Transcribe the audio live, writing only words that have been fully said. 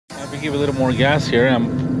If we give a little more gas here,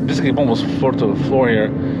 I'm basically almost floor to the floor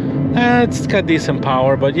here. It's got decent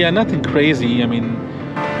power, but yeah, nothing crazy. I mean,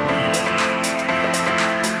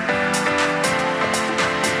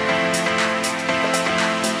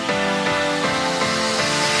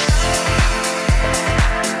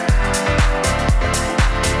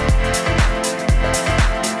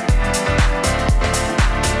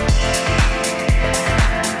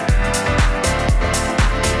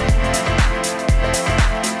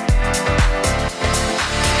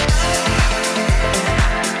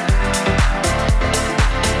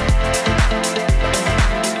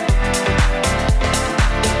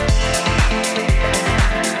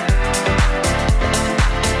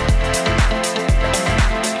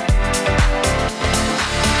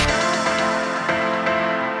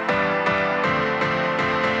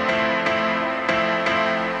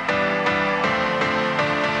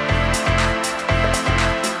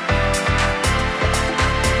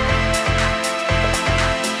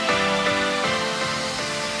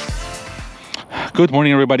 good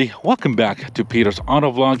morning, everybody. Welcome back to Peter's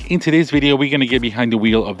Autovlog. In today's video, we're going to get behind the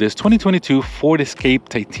wheel of this 2022 Ford Escape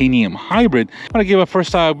Titanium Hybrid. I want to give a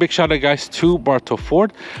first big shout out, guys, to Bartow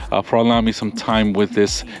Ford for allowing me some time with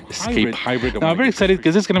this Escape Hybrid. Now, I'm very excited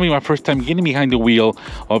because this is going to be my first time getting behind the wheel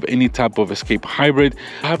of any type of Escape Hybrid.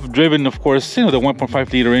 I have driven, of course, the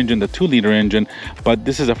 1.5 liter engine, the 2 liter engine, but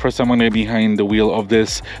this is the first time I'm going to be behind the wheel of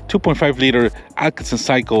this 2.5 liter Atkinson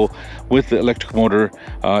cycle with the electric motor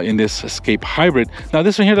in this Escape Hybrid. Now,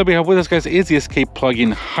 this one here that we have with us, guys, is the Escape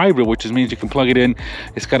plug-in hybrid, which means you can plug it in.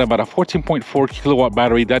 It's got about a 14.4 kilowatt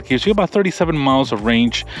battery that gives you about 37 miles of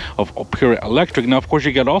range of pure electric. Now, of course,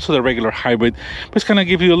 you get also the regular hybrid, which kind of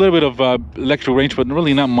give you a little bit of electric range, but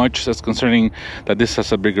really not much. That's concerning that this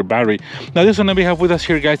has a bigger battery. Now, this one that we have with us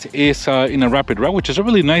here, guys, is in a rapid red, which is a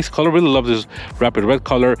really nice color. Really love this rapid red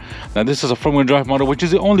color. Now, this is a front-wheel drive model, which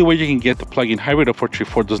is the only way you can get the plug-in hybrid.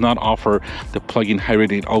 Unfortunately, Ford does not offer the plug-in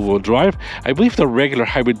hybrid in all-wheel drive. I believe the regular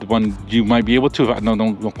hybrid one you might be able to.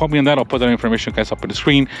 Don't quote me on that. I'll put that information, guys, up on the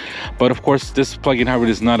screen. But of course, this plug-in hybrid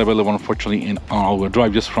is not available, unfortunately, in all-wheel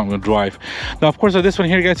drive, just front-wheel drive. Now, of course, this one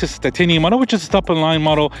here, guys, is a titanium model, which is a top-of-the-line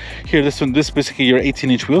model. Here, this is basically your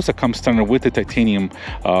 18-inch wheels that come standard with the titanium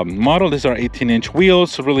model. These are 18-inch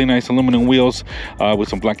wheels, so really nice aluminum wheels with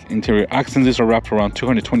some black interior accents. These are wrapped around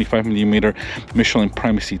 225 millimeter Michelin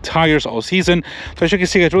Primacy tires all season. So as you can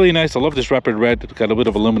see, it's really nice. I love this rapid red. It's got a bit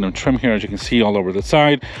of aluminum trim here, as you can see, all over the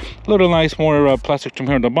side. A little nice more plastic trim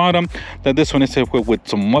here on the bottom. Then this one is equipped with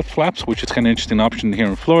some mud flaps, which is kind of interesting option here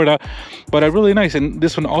in Florida, but really nice. And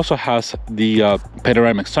this one also has the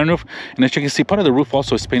panoramic sunroof, and as you can see, part of the roof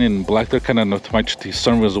also is painted in black. They're kind of not much the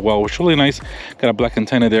sunroof as well, which is really nice. Got a black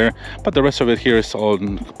antenna there, but the rest of it here is all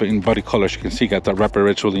in body color. As you can see, got that rapid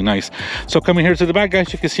red, really nice. So coming here to the back,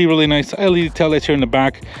 guys, you can see really nice LED taillights here in the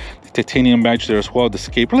back. Titanium badge there as well. The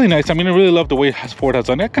Escape, really nice. I mean, I really love the way Ford has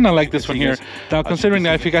done it. I kind of like this one here. Now, considering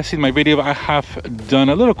that, if you guys see my video, I have done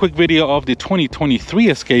a little quick video of the 2023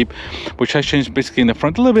 Escape, which has changed basically in the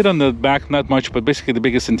front, a little bit on the back, not much, but basically the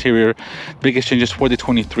biggest interior, biggest changes for the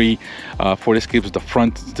 23 Ford Escape is the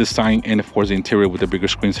front design, and of course the interior with the bigger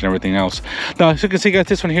screens and everything else. Now, as you can see, guys,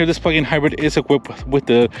 this one here, this plug-in hybrid is equipped with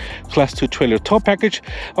the Class 2 trailer tow package.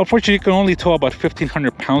 Unfortunately, you can only tow about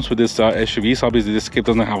 1,500 pounds with this SUV, so obviously this Escape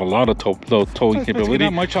doesn't have a lot of towing capability.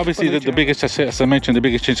 Not much. Obviously, the biggest, as I mentioned, the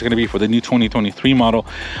biggest change is going to be for the new 2023 model,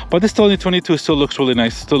 but this 2022 still looks really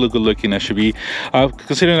nice, still a good looking SUV.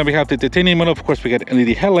 Considering that we have the titanium model, of course, we got LED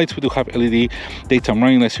headlights. We do have LED daytime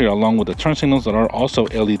running lights here, along with the turn signals that are also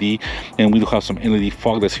LED, and we do have some LED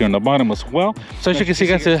fog that's here on the bottom as well. So as you can see,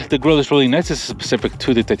 guys, the grille is really nice. This is specific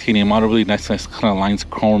to the titanium model. Really nice kind of lines,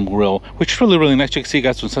 chrome grille, which is really nice. You can see,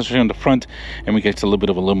 guys, some sensors here on the front, and we get a little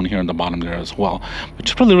bit of aluminum here on the bottom there as well,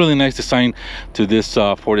 which is really nice design to this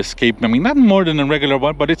Ford Escape. I mean, not more than a regular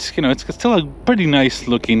one, but it's it's still a pretty nice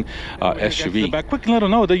looking SUV. Back, quick little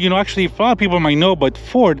note that actually a lot of people might know, but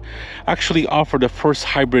Ford actually offered the first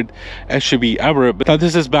hybrid SUV ever. But now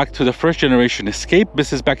this is back to the first generation Escape.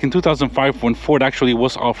 This is back in 2005 when Ford actually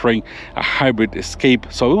was offering a hybrid Escape.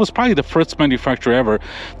 So it was probably the first manufacturer ever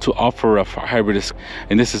to offer a hybrid Escape,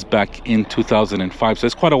 and this is back in 2005. So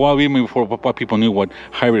it's quite a while even before people knew what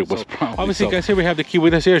hybrid was. Obviously, guys, here we have the key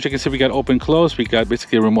with us here. As you can see, we got got open, close. We got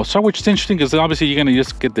basically a remote start, which is interesting because obviously you're gonna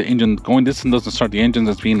just get the engine going. This one doesn't start the engine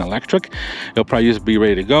as being electric. It'll probably just be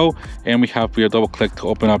ready to go. And we have your double click to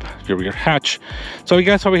open up your rear hatch. So you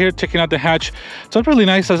guys over here checking out the hatch. So it's really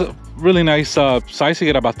nice. Size. You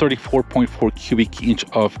get about 34.4 cubic inch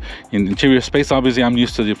of interior space. Obviously, I'm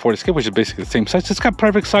used to the Ford Escape, which is basically the same size. It's got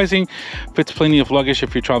perfect sizing, fits plenty of luggage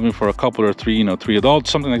if you're traveling for a couple or three, three adults,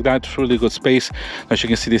 something like that. It's really good space. As you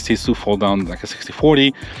can see, these seats do fold down like a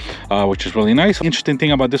 60/40, which is really nice. Interesting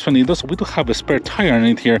thing about this one, we do have a spare tire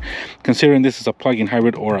underneath here, considering this is a plug-in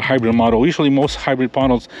hybrid or a hybrid model. Usually, most hybrid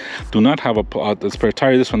models do not have a spare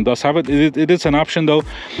tire. This one does have it. It is an option though,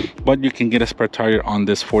 but you can get a spare tire on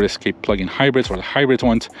this Ford Escape plug-in hybrids or the hybrid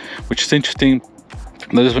ones, which is interesting.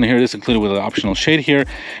 Now this one here is included with an optional shade here,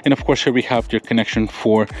 and of course here we have your connection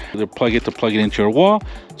for the plug it into your wall,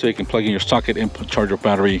 so you can plug in your socket and charge your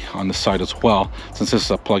battery on the side as well, since this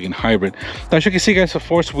is a plug-in hybrid. Now as you can see guys, of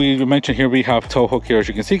course we mentioned here we have tow hook here. As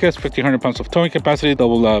you can see guys, 1,500 pounds of towing capacity,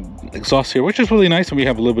 double exhaust here, which is really nice, and we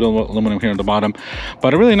have a little bit of aluminum here on the bottom,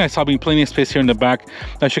 but a really nice, having plenty of space here in the back.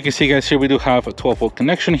 Now, as you can see guys, here we do have a 12-volt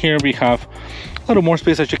connection here. We have a little more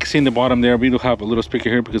space, as you can see in the bottom there. We do have a little speaker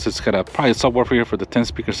here because it's got a probably subwoofer here for the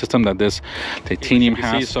 10-speaker system that this titanium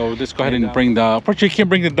has. So let's go ahead and bring the, unfortunately you can't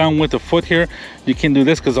bring it down with the foot here. You can do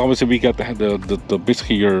this because obviously we got the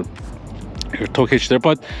basically your tow hitch there,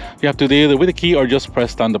 but you have to do either with the key or just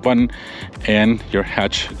press down the button and your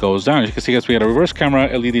hatch goes down. As you can see guys, we got a reverse camera,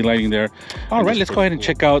 LED lighting there. All right, let's go ahead and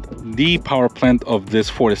check out the power plant of this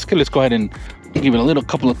Ford Escape. Let's go ahead and give it a little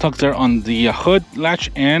couple of tugs there on the hood latch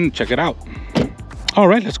and check it out. All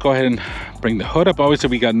right, let's go ahead and bring the hood up. Obviously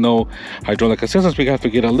we got no hydraulic assistance. We have to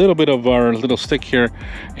get a little bit of our little stick here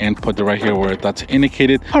and put it right here where that's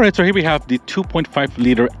indicated. All right, so here we have the 2.5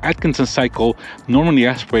 liter Atkinson cycle normally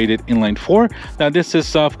aspirated inline 4. Now this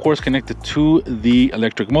is of course connected to the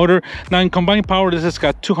electric motor. Now in combined power, this has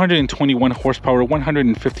got 221 horsepower,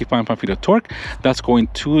 155 pound-feet of torque. That's going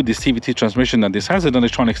to the CVT transmission that this has, an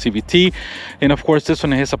electronic CVT. And of course this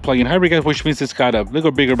one has a plug-in hybrid guys, which means it's got a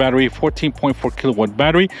bigger battery, 14.4 kilowatt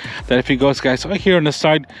battery, that if you go guys, so here on the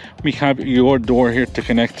side we have your door here to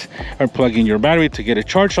connect or plug in your battery to get it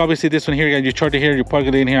charged. Obviously this one here, you charge it here, you plug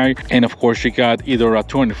it in here, and of course you got either a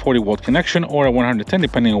 240-volt connection or a 110,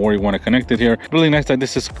 depending on where you want to connect it here. Really nice that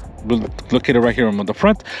this is located right here on the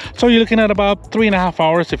front. So you're looking at about 3.5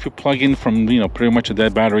 hours if you plug in from pretty much a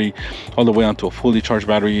dead battery all the way onto a fully charged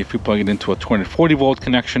battery. If you plug it into a 240-volt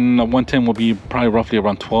connection, 110 will be probably roughly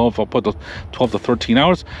around 12. I'll put those 12 to 13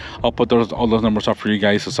 hours. I'll put all those numbers up for you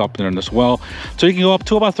guys. It's up there as well. So you can go up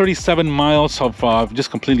to about 37 miles of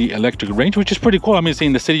just completely electric range, which is pretty cool. I mean,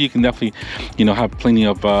 in the city you can definitely have plenty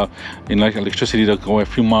of electricity to go a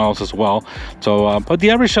few miles as well. So but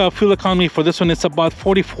the average fuel economy for this one is about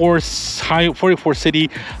 44 city,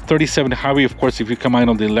 37 highway. Of course, if you combine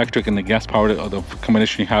all the electric and the gas powered the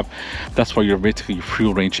combination you have, that's what your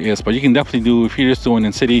fuel range is. But you can definitely do, if you're just doing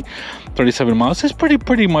in city, 37 miles is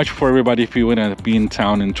pretty much for everybody. If you want to be in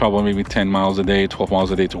town and travel maybe 10 miles a day, 12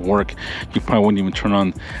 miles a day to work, you probably wouldn't even turn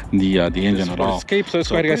on the engine at all. Escape. So let's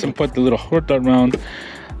go ahead guys and put the little hood around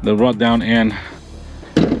the rod down, and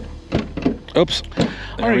oops.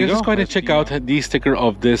 All right, let's go ahead and check out the sticker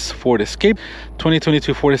of this Ford Escape,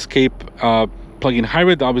 2022 Ford Escape plug-in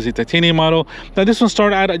hybrid, obviously titanium model. Now this one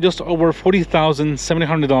started at just over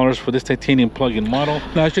 $40,700 for this titanium plug-in model.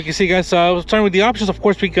 Now as you can see guys, starting with the options, of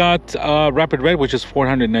course we got rapid red, which is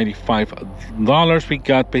 $495. We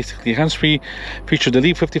got basically hands-free, feature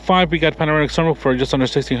delete 55. We got panoramic sunroof for just under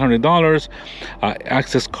 $1,600.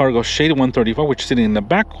 Access cargo shade $135, which is sitting in the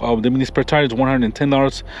back of the mini spare tire is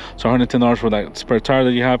 $110. So $110 for that spare tire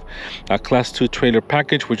that you have. Class 2 trailer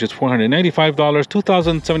package, which is $495.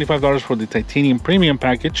 $2,075 for the titanium premium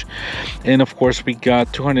package, and of course we got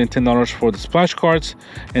 $210 for the splash guards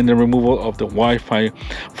and the removal of the Wi-Fi,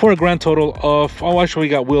 for a grand total of actually we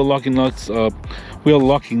got wheel locking nuts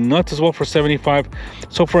as well for $75.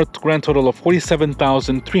 So for a grand total of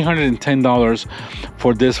 $47,310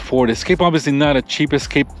 for this Ford Escape. Obviously not a cheap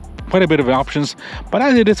Escape, quite a bit of options, but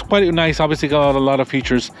it is quite nice. Obviously got a lot of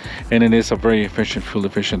features, and it is a very efficient, fuel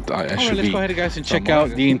efficient SUV. Right, let's go ahead guys and check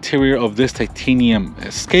out the interior of this titanium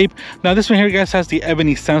Escape. Now this one here guys has the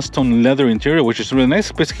ebony sandstone leather interior, which is really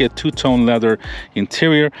nice. Basically a two-tone leather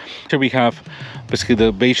interior. Here we have basically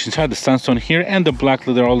the beige inside, the sandstone here, and the black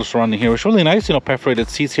leather all surrounding here. It's really nice, you know, perforated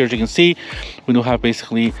seats here, as you can see. We do have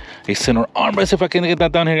basically a center armrest. If I can get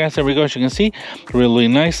that down here, guys, there we go. As you can see, really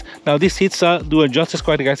nice. Now these seats do adjust. Let's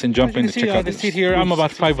go ahead, guys, and jump in to check out the seat here. I'm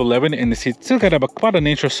about 5'11", and the seat still got about an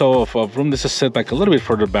inch or so of room. This is set back a little bit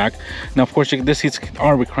further back. Now, of course, these seats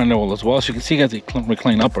are reclinable as well. As you can see, guys, they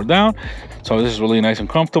recline up or down. So this is really nice and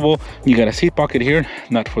comfortable. You got a seat pocket here,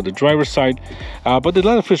 not for the driver's side, but the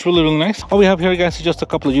leather feels really nice. All we have here, guys, is just a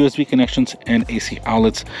couple of USB connections and AC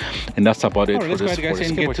outlets, and that's about it for this. Guys,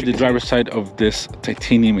 and get to the driver's side of this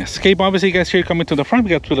titanium Escape. Obviously, guys, here coming to the front, we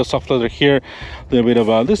got a little soft leather here, a little bit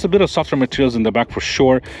of there's a bit of softer materials in the back for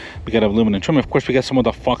sure. We got aluminum trim. Of course, we got some of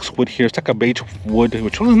the fox wood here. It's like a beige wood,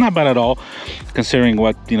 which is not bad at all, considering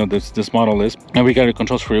what, you know, this model is. And we got your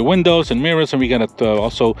controls for your windows and mirrors, and we got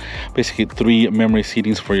also basically 3 memory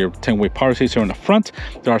seatings for your 10-way power seats here in the front.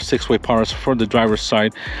 There are 6-way powers for the driver's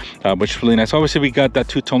side, which is really nice. Obviously, we got that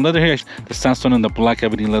 2-tone leather here, the sandstone and the black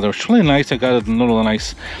ebony leather. It's really nice. I got a little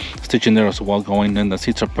nice stitch in there as well going, and the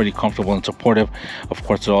seats are pretty comfortable and supportive. Of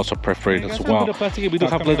course, they're also perforated as well. We do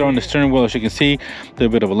have leather on the steering wheel, as you can see. A little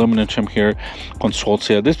bit of aluminum trim here. Controls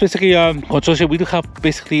here. This basically controls here. We do have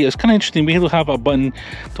basically, it's kind of interesting. We do have a button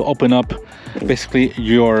to open up basically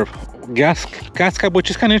your gas cap, which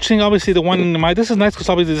is kind of interesting. Obviously, the one in my, this is nice because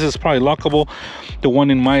obviously this is probably lockable. The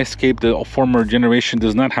one in my Escape, the former generation,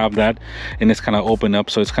 does not have that, and it's kind of open up,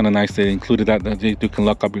 so it's kind of nice they included that you can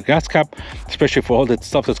lock up your gas cap, especially for all that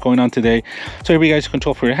stuff that's going on today. So here you guys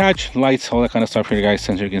control for your hatch, lights, all that kind of stuff here, guys,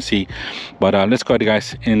 since you can see. But let's go ahead,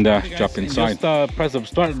 guys, and jump inside. Just press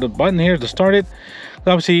the button here to start it.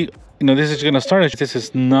 Obviously, you know, this is gonna start. This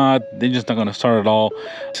is not, they're just not gonna start at all.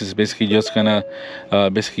 This is basically just gonna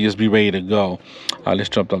basically just be ready to go. Let's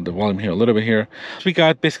drop down the volume here a little bit here. So we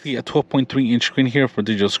got basically a 12.3-inch screen here for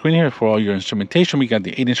digital screen here for all your instrumentation. We got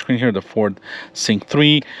the 8-inch screen here, the Ford Sync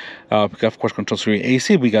 3. We got, of course, controls for your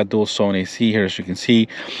AC. We got dual zone AC here, as you can see.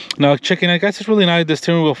 Now, checking out, guys, it's really nice. The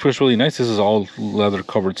steering wheel feels really nice. This is all leather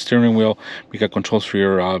covered steering wheel. We got controls for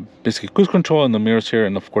your basically cruise control and the mirrors here,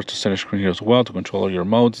 and of course the center screen here as well to control all your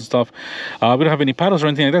modes and stuff. We don't have any paddles or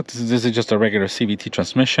anything like that. This is just a regular CVT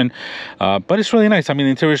transmission, but it's really nice. I mean,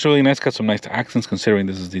 the interior is really nice. Got some nice accents considering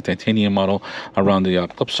this is the titanium model around the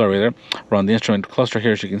around the instrument cluster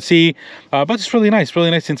here, as you can see. But it's really nice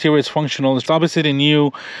interior. It's functional. It's obviously the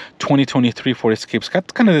new 2023 Ford Escape's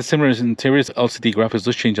got kind of the similar interiors. LCD graphics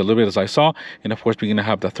does change a little bit, as I saw, and of course we're gonna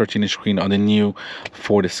have the 13-inch screen on the new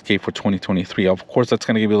Ford Escape for 2023. Of course, that's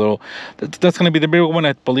gonna give you a little. That's gonna be the bigger one.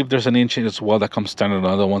 I believe there's an inch as well that comes standard on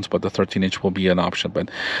other ones, but the 13-inch will be an option.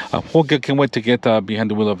 But can't wait to get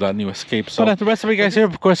behind the wheel of that new Escape. So the rest of you guys here,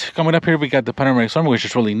 of course, coming up here, we got the panoramic sunroof, which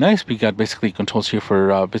is really nice. We got basically controls here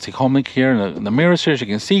for basic home link here, and the mirrors here, as you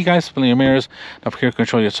can see, guys, plenty of mirrors. Up here,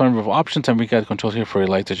 control your sunroof options, and we got controls here for your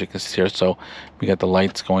lights, as you can see here. So we got the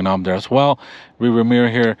lights going on there as well. Rear mirror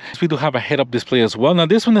here. We do have a head-up display as well. Now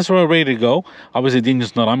this one is ready to go. Obviously the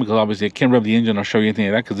engine's not on because obviously I can't rev the engine or show you anything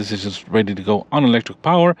like that because this is just ready to go on electric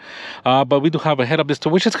power. But we do have a head-up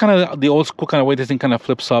display, which is kind of the old school kind of way. This thing kind of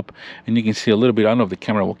flips up, and you can see a little bit. I don't know if the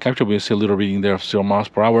camera will capture, but you see a little reading there of 0 miles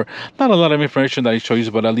per hour. Not a lot of information that it shows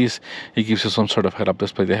you, but at least it gives you some sort of head-up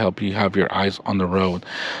display to help you have your eyes on the road.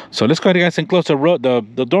 So let's go ahead, guys, and close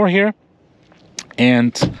the door here.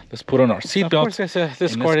 And let's put on our seatbelt.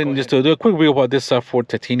 Let's go ahead and just do a quick review of what this Ford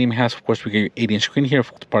Titanium has. Of course, we get your 8-inch screen here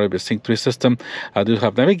for part of the Sync 3 system. I do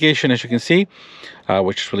have navigation, as you can see,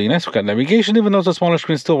 which is really nice. We got navigation, even though it's a smaller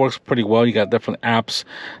screen, still works pretty well. You got different apps,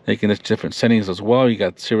 you can do different settings as well. You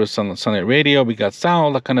got Sirius satellite radio, we got sound,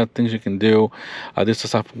 all that kind of things you can do. This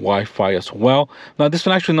does have Wi-Fi as well. Now this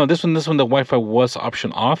one, actually, no, this one the Wi-Fi was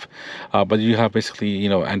option off, but you have basically, you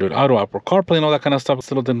know, Android Auto, Apple CarPlay, and all that kind of stuff.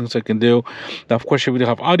 It's little things you can do. Now, of course, we do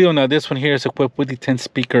have audio. Now this one here is equipped with the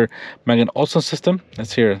 10-speaker Bang & Olufsen system.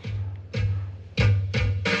 Let's hear it.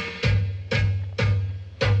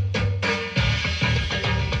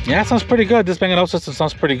 Yeah, it sounds pretty good. This Bang & Olufsen system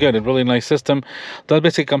sounds pretty good. A really nice system. That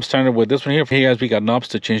basically comes standard with this one here. Here, guys, we got knobs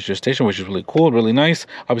to change your station, which is really cool, really nice.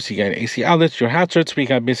 Obviously, you got AC outlets, your hazards. We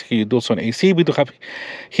got basically your dual zone AC. We do have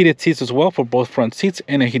heated seats as well for both front seats,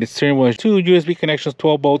 and a heated steering wheel. 2 USB connections,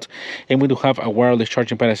 12 volts, and we do have a wireless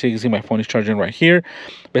charging pad. As you can see, my phone is charging right here.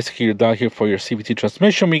 Basically, your dial here for your CVT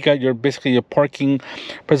transmission. We got your basically your parking.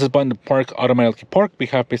 Press this button to park, automatically park. We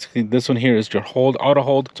have basically this one here is your hold, auto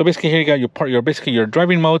hold. So basically, here you got your basically your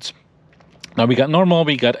driving modes. Now we got normal,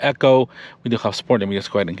 we got echo, we do have sport, and we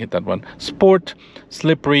just go ahead and hit that one. Sport,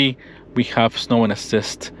 slippery, we have snow and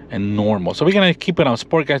assist, and normal. So we're gonna keep it on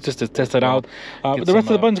sport, guys, just to test it out. The rest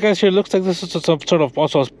of the buttons, guys, here looks like this is some sort of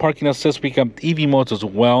also parking assist. We got EV modes as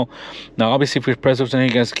well. Now obviously if we press this and you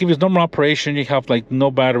guys keep it normal operation, you have like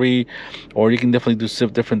no battery, or you can definitely do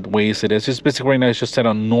different ways it is. Just basically right now it's just set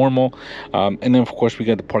on normal, and then of course we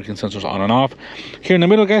got the parking sensors on and off. Here in the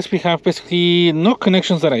middle, guys, we have basically no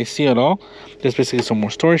connections that I see at all. There's basically some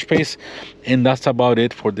more storage space, and that's about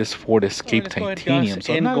it for this Ford Escape Titanium.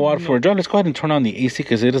 So now go out for a drive. Let's go ahead and turn on the AC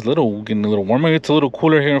because it is getting a little warmer. It's a little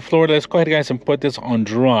cooler here in Florida. Let's go ahead, guys, and put this on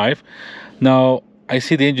drive. Now I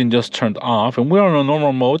see the engine just turned off, and we're on a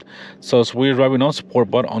normal mode, so we're driving on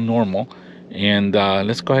sport but on normal. And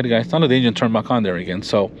let's go ahead, guys. Now that the engine turned back on there again.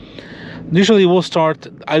 So usually we'll start,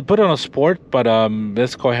 I put it on sport, but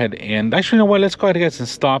let's go ahead and actually, you know what, let's go ahead, guys, and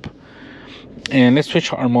stop, and let's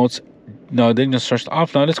switch our modes. No, the engine switched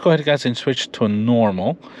off. Now let's go ahead, guys, and switch to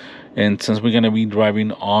normal. And since we're going to be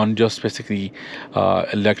driving on just basically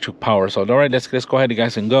electric power, so all right, let's go ahead,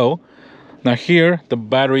 guys, and go. Now here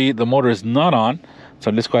the motor is not on, so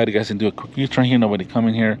let's go ahead, guys, and do a quick U-turn here. Nobody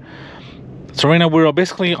coming here. So right now we're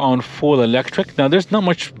basically on full electric. Now there's not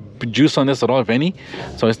much juice on this at all, if any,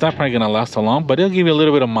 so it's not probably gonna last so long, but it'll give you a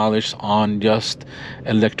little bit of mileage on just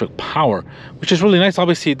electric power, which is really nice.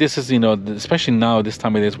 Obviously this is, you know, especially now this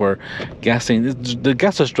time of days where the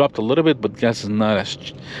gas has dropped a little bit, but gas is not as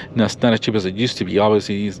cheap as it used to be.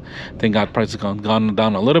 Obviously thank God prices have gone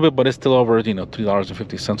down a little bit, but it's still over, you know,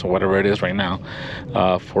 $3.50 or whatever it is right now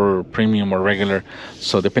for premium or regular,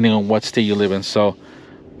 so depending on what state you live in. So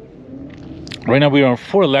right now we are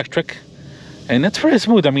full electric, and it's very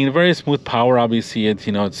smooth. I mean, very smooth power. Obviously, it's,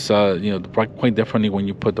 you know, it's you know, quite differently when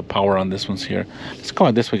you put the power on this one's here. Let's go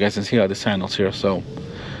out this way, guys, and see how this handles here. So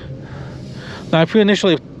now, if you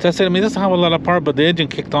initially tested, I mean, it doesn't have a lot of power, but the engine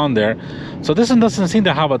kicked on there. So this one doesn't seem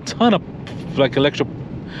to have a ton of like electric,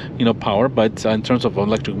 you know, power, but in terms of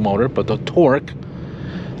electric motor, but the torque.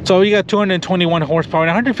 So you got 221 horsepower and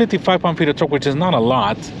 155 pound-feet of torque, which is not a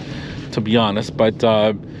lot, to be honest, but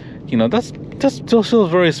you know, that's still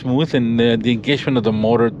feels very smooth, and the engagement of the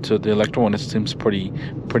motor to the electric one, it seems pretty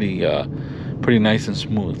nice and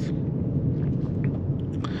smooth.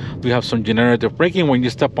 We have some generative braking when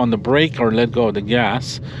you step on the brake or let go of the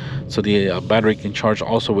gas, so the battery can charge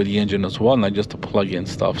also with the engine as well, not just the plug-in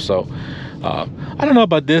stuff. So I don't know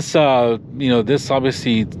about this. You know, this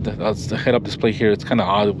obviously, that's the head-up display here. It's kind of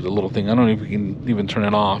odd with the little thing. I don't know if you can even turn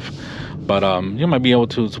it off, but you might be able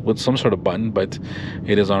to with some sort of button, but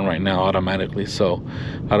it is on right now automatically. So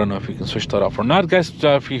I don't know if you can switch that off or not, guys.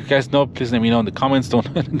 If you guys know, please let me know in the comments. Don't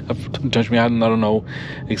judge me. I don't know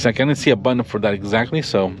exactly. I didn't see a button for that exactly.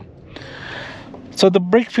 So the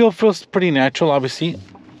brake feel feels pretty natural, obviously.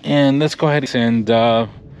 And let's go ahead and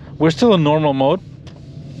we're still in normal mode.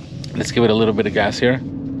 Let's give it a little bit of gas here.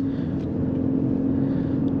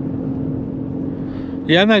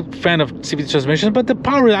 Yeah, I'm not a fan of CVT transmissions, but the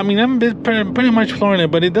power, I mean, I'm pretty much flooring it,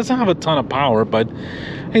 but it doesn't have a ton of power, but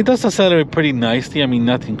it does accelerate pretty nicely. I mean,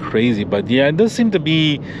 nothing crazy, but yeah, it does seem to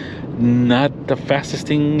be not the fastest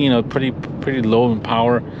thing, you know, pretty low in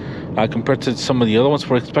power compared to some of the other ones,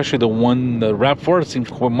 for especially the RAV4 seems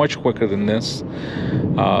much quicker than this.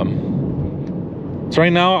 So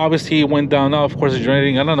right now, obviously, it went down. Now, of course, it's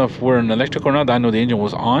generating. I don't know if we're in electric or not. I know the engine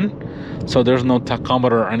was on, so there's no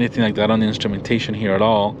tachometer or anything like that on the instrumentation here at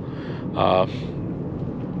all.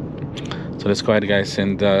 So let's go ahead, guys,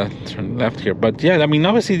 and turn left here. But yeah, I mean,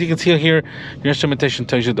 obviously, you can see here, your instrumentation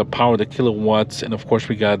tells you the power, the kilowatts, and of course,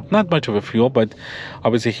 we got not much of a fuel, but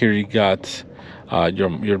obviously here you got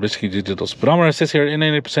your basically digital speedometer. It says here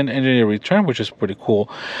 90% engineer return, which is pretty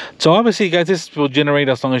cool. So obviously, guys, this will generate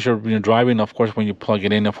as long as you're driving. Of course, when you plug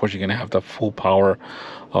it in, of course, you're gonna have the full power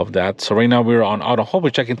of that. So right now we're on auto hold,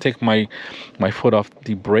 which I can take my foot off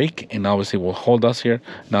the brake, and obviously will hold us here.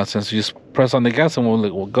 Now, since you just press on the gas, and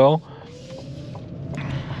we'll go.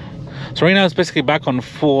 So right now it's basically back on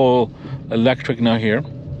full electric now here.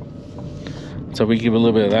 So we give a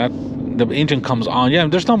little bit of that. The engine comes on. Yeah,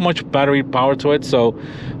 there's not much battery power to it, so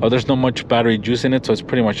there's not much battery juice in it, so it's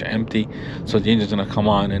pretty much empty. So the engine's gonna come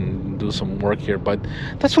on and do some work here, but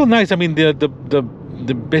that's real nice. I mean,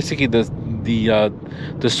 basically the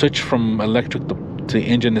switch from electric to the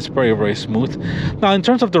engine is very smooth. Now, in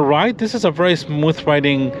terms of the ride, this is a very smooth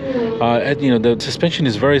riding. You know, the suspension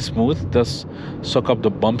is very smooth. Does soak up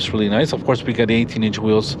the bumps really nice. Of course, we got the 18-inch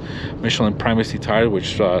wheels, Michelin Primacy tire,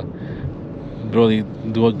 which really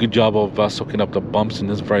do a good job of soaking up the bumps, and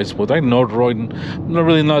it's very smooth.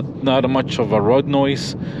 Not much of a road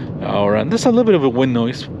noise, or there's a little bit of a wind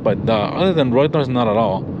noise, but other than road noise, not at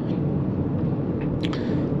all.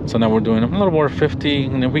 So now we're doing a little more 50,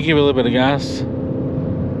 and if we give a little bit of gas,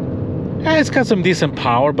 It's got some decent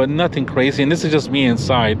power, but nothing crazy. And this is just me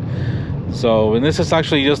inside. So, and this is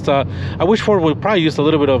actually just, I wish Ford would probably use a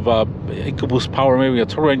little bit of ecoboost power. Maybe a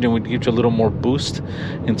turbo engine would give you a little more boost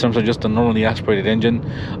in terms of just a normally aspirated engine.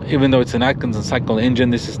 Even though it's an Atkinson cycle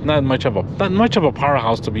engine, this is not much of a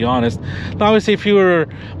powerhouse, to be honest. Now, obviously, if you were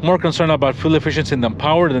more concerned about fuel efficiency than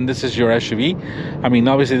power, then this is your SUV. I mean,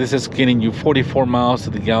 obviously, this is getting you 44 miles to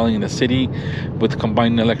the gallon in the city with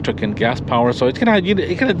combined electric and gas power. So it's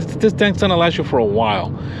this tank's gonna last you for a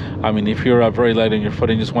while. I mean, if you're very light on your foot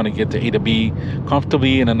and just want to get to A to B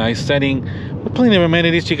comfortably in a nice setting with plenty of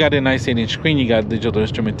amenities, you got a nice 8-inch screen, you got digital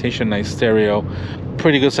instrumentation, nice stereo,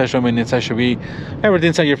 pretty good session maintenance SUV,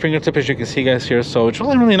 everything's at your fingertip, as you can see, guys, here. So it's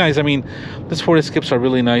really nice. I mean, this Ford Escapes are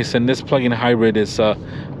really nice, and this plug-in hybrid is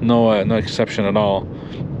no exception at all.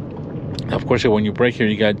 Of course, when you brake here,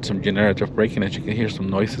 you got some generative braking, as you can hear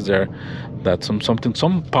some noises there. That some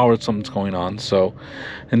power, something's going on. So,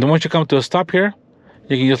 and then once you come to a stop here,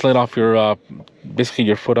 you can just let off your basically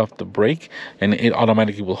your foot off the brake, and it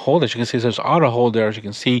automatically will hold. As you can see, there's auto hold there, as you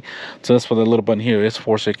can see. So that's what the little button here is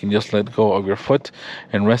for, so you can just let go of your foot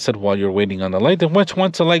and rest it while you're waiting on the light. And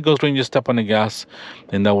once the light goes green, you step on the gas,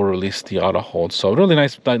 and that will release the auto hold. So really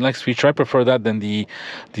nice feature. I prefer that than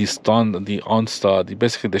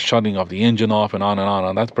basically the shutting of the engine off and on and on.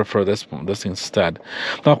 And I prefer this instead.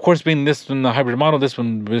 Now, of course, being this one the hybrid model, this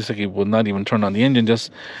one basically will not even turn on the engine,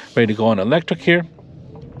 just ready to go on electric here.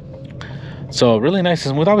 So really nice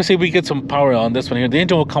and smooth. Obviously, we get some power on this one here. The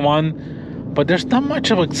engine will come on, but there's not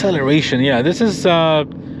much of acceleration. Yeah, this is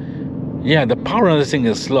the power on this thing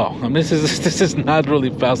is slow. I mean, this is not really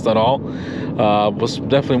fast at all. Was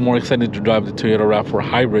definitely more excited to drive the Toyota RAV4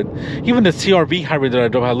 hybrid. Even the CR-V hybrid that I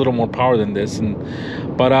drove had a little more power than this.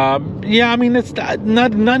 But yeah, I mean, it's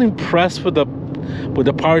not impressed with the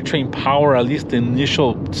powertrain power, at least the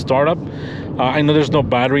initial startup. I know there's no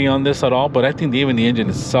battery on this at all, but I think even the engine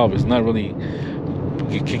itself is not really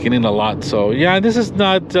kicking in a lot. So yeah, this is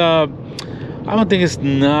not, I don't think it's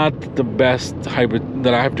not the best hybrid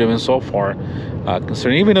that I have driven so far,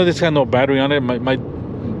 considering, even though this got no battery on it, might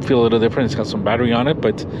feel a little different. It's got some battery on it,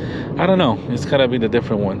 but I don't know, it's gotta be the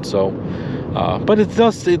different one. So but it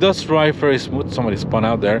does drive very smooth. Somebody spun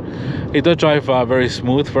out there. It does drive very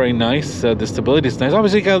smooth, very nice. The stability is nice.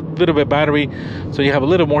 Obviously, you got a little bit of battery, so you have a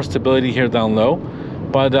little more stability here down low.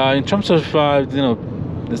 But in terms of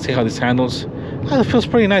let's see how this handles. It feels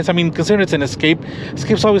pretty nice. I mean, considering it's an Escape,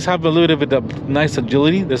 Escapes always have a little bit of nice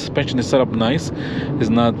agility. The suspension is set up nice. It's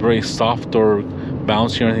not very soft or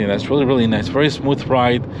bouncy or anything. That's really nice. Very smooth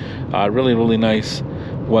ride. Really nice.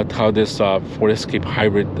 How this Ford Escape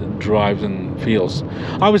hybrid drives and feels.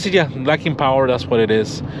 Obviously, yeah, lacking power, that's what it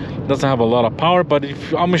is. Doesn't have a lot of power, but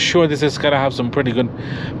I'm sure this is gonna have some pretty good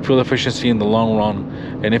fuel efficiency in the long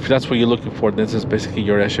run. And if that's what you're looking for, this is basically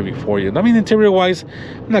your SUV for you. I mean, interior wise,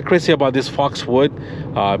 I'm not crazy about this fox wood.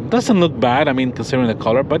 Doesn't look bad, I mean, considering the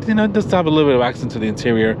color, but it does have a little bit of accent to the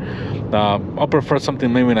interior. I'll prefer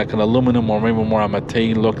something maybe like an aluminum or maybe more a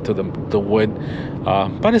matte look to the wood.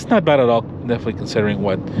 But it's not bad at all, definitely considering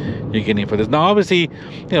what you're getting for this. Now, obviously,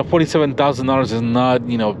 $47,000 is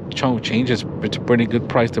not, chunk change. It's a pretty good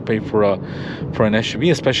price to pay for an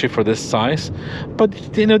SUV, especially for this size. But,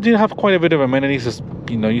 do have quite a bit of amenities, as,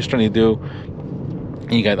 you certainly do.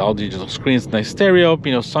 You got all digital screens, nice stereo,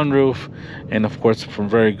 sunroof, and of course, from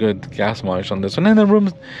very good gas mileage on this one. And the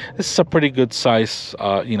room, this is a pretty good size,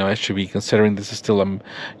 SUV, considering this is still a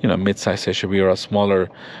mid-size SUV or a smaller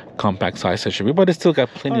compact size SUV, but it's still got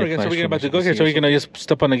plenty of nice. So we're about to go here, so we're gonna just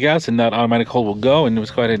step on the gas, and that automatic hold will go, and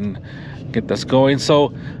let's go ahead and get this going.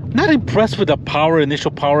 So, not impressed with the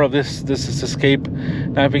initial power of this Escape.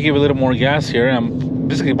 Now, if we give a little more gas here, I'm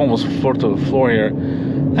basically almost floor to the floor here.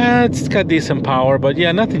 It's got decent power, but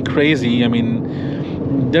yeah, nothing crazy. I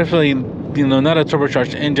mean, definitely, not a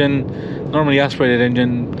turbocharged engine, normally aspirated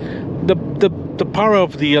engine. The power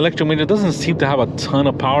of the electric motor doesn't seem to have a ton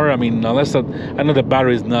of power. I mean, unless I know the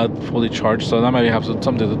battery is not fully charged, so that might have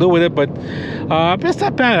something to do with it. But it's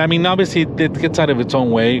not bad. I mean, obviously it gets out of its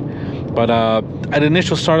own way. But at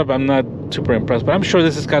initial startup, I'm not super impressed. But I'm sure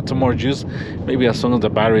this has got some more juice. Maybe as soon as the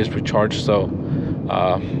battery is recharged. So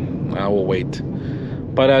I will wait.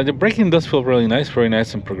 But the braking does feel really nice, very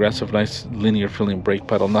nice and progressive, nice linear feeling brake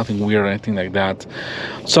pedal, nothing weird or anything like that.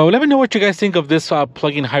 So let me know what you guys think of this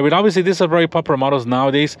plug-in hybrid. Obviously, these are very popular models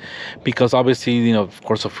nowadays because obviously, of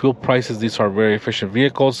course, of fuel prices, these are very efficient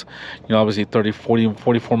vehicles. Obviously 30, 40,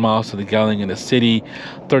 44 miles to the gallon in the city,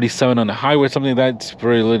 37 on the highway, something that's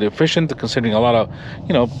very little efficient, considering a lot of,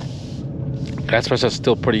 gas prices are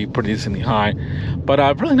still pretty decently high, but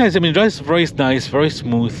really nice. I mean, drives very nice, very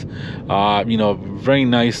smooth. You know, very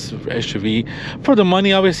nice SUV for the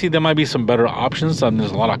money. Obviously, there might be some better options.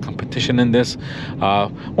 There's a lot of competition in this.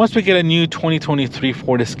 Once we get a new 2023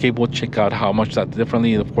 Ford Escape, we'll check out how much that's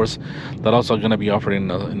differently. And of course, that's also going to be offered in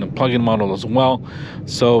the plug-in model as well.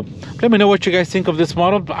 So let me know what you guys think of this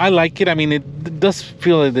model. I like it. I mean, it does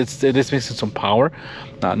feel like it is missing some power.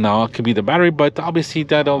 Now it could be the battery, but obviously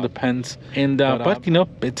that all depends. And but you know,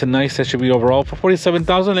 it's a nice SUV overall for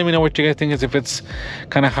 $47,000. Let me know what you guys think. Is if it's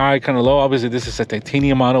kind of high, kind of low. Obviously, this is a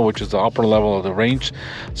titanium model, which is the upper level of the range.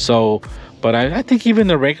 So, but I think even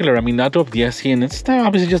the regular, I mean, I drove the SE, and it's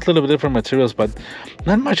obviously just a little bit different materials, but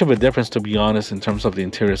not much of a difference, to be honest, in terms of the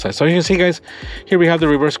interior side. So you can see, guys, here we have the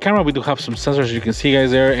reverse camera. We do have some sensors, you can see,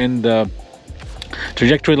 guys, there, and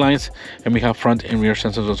trajectory lines, and we have front and rear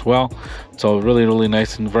sensors as well. So really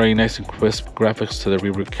nice and very nice and crisp graphics to the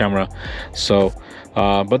rear camera. So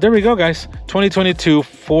but there we go, guys. 2022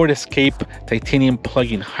 Ford Escape titanium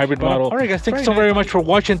plug-in hybrid model. All right, guys, thank you so very much for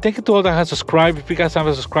watching. Thank you to all that has subscribed. If you guys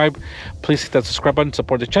haven't subscribed, please hit that subscribe button,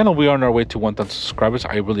 support the channel. We are on our way to 1,000 subscribers.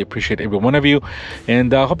 I really appreciate every one of you,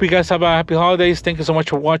 and hope you guys have a happy holidays. Thank you so much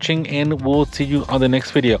for watching, and we'll see you on the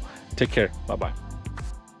next video. Take care. Bye-bye.